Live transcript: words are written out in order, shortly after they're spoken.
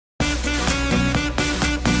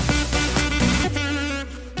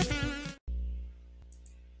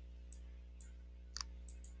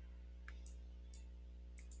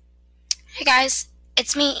Hey guys,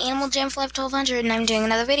 it's me, Animal Jam for Life 1200, and I'm doing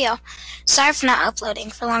another video. Sorry for not uploading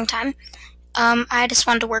for a long time. I just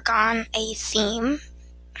wanted to work on a theme.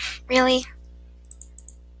 Really?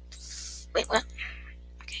 Wait, what?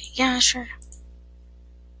 Okay, yeah, sure.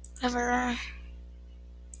 Whatever.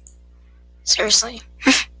 Seriously.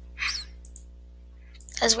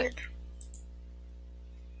 That's weird.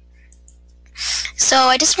 So,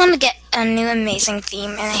 I just wanted to get a new amazing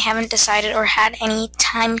theme, and I haven't decided or had any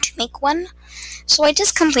time to make one. So I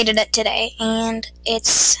just completed it today, and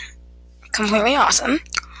it's completely awesome.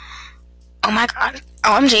 Oh my god.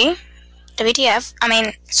 OMG. WTF.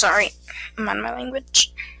 Sorry. I'm on my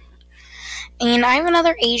language. And I have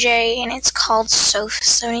another AJ, and it's called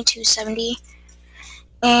Soph7270.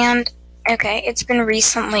 And, okay, it's been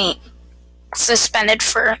recently suspended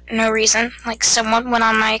for no reason. Like, someone went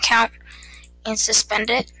on my account and suspended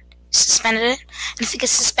it. And if it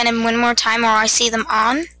gets suspended one more time or I see them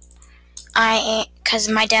on, because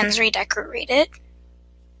my den's redecorated,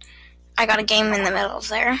 I got a game in the middle of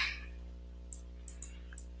there.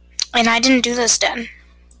 And I didn't do this den.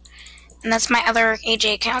 And that's my other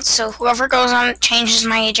AJ account, so whoever goes on changes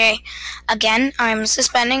my AJ again, I'm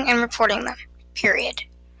suspending and reporting them. Period.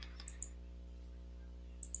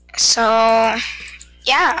 So,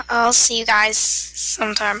 yeah, I'll see you guys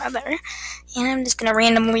sometime other. And I'm just gonna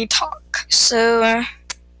randomly talk. So,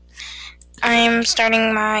 I'm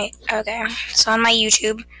starting my, okay, so on my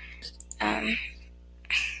YouTube,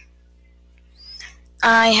 I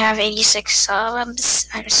have 86 subs.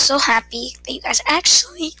 I'm so happy that you guys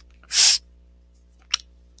actually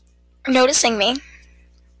are noticing me.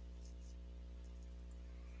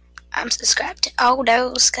 I'm subscribed to all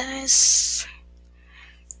those guys.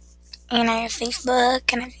 And I have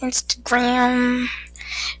Facebook, and I have Instagram.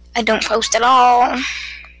 I don't post at all.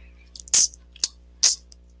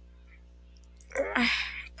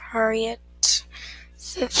 Harriet.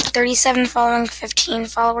 37 following, 15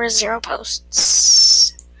 followers, 0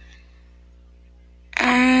 posts.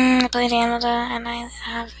 I play Canada, and I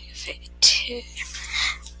have 2.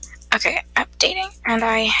 Okay, updating. And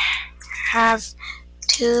I have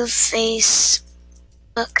 2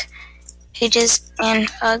 Facebook pages and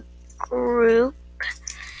a group.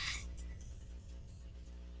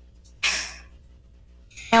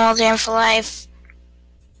 Animal Jam for Life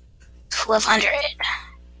 1200.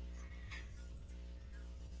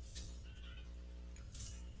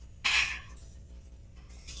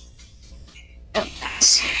 Oh,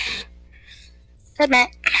 that's admit.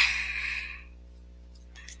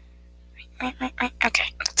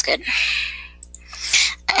 Okay, that's good.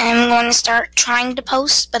 I'm going to start trying to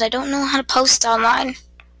post, but I don't know how to post online.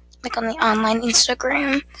 Like on the online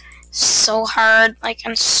Instagram. So hard,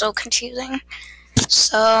 and so confusing.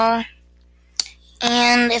 So,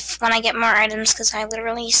 and when I get more items, because I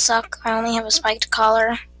literally suck, I only have a spiked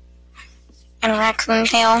collar and a raccoon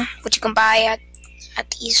tail, which you can buy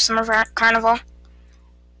at the summer carnival.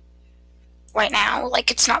 Right now,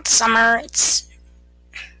 it's not the summer, it's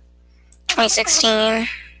 2016,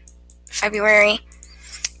 February.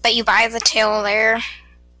 But you buy the tail there,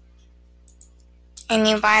 and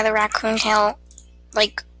you buy the raccoon tail,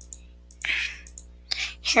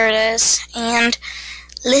 here it is, and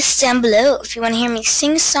list down below if you want to hear me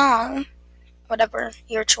sing a song, whatever,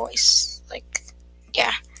 your choice,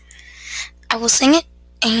 yeah, I will sing it,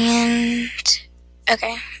 and,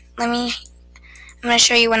 okay, I'm going to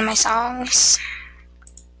show you one of my songs.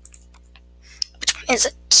 Which one is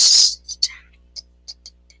it?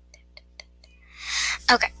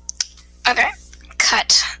 Okay,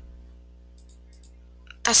 cut.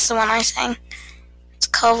 That's the one I sang. It's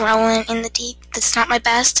called Rolling in the Deep. It's not my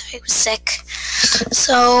best. I was sick.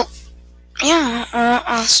 So, yeah,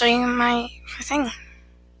 I'll show you my thing.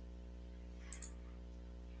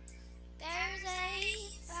 There's a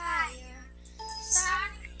fire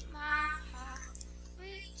starting my heart,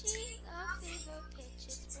 reaching a fever pitch,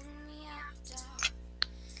 it's bringing me out the dark.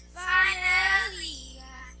 Finally, I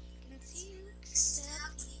can see you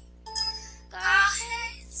step me. Go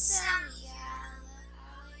ahead, send me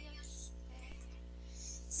out of your despair.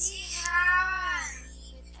 See how I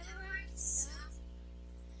leave it ever so.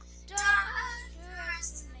 Don't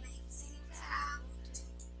underestimate things I will do.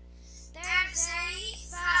 There's a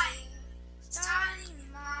fire starting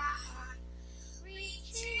in my heart,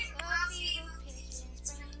 reaching a fever pitch, and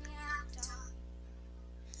it's bringing me out dark.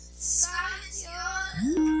 Sky's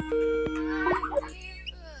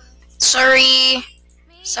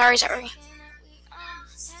Sorry.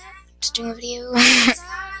 Just doing a video.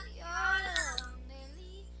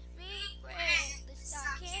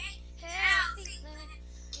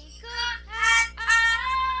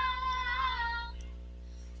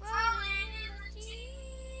 Rolling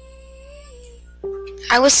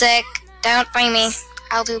I was sick. Don't blame me.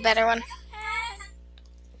 I'll do a better one.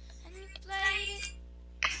 And you played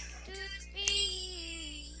to the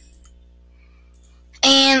beat.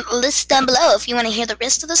 And list down below if you want to hear the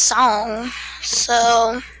rest of the song.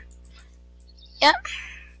 So, yep.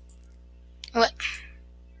 What?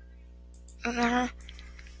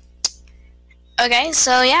 Okay,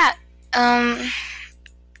 so yeah.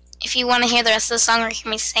 If you want to hear the rest of the song or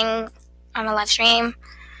hear me sing on a live stream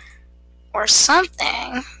or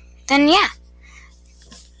something, then yeah.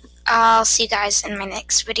 I'll see you guys in my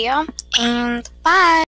next video, and bye!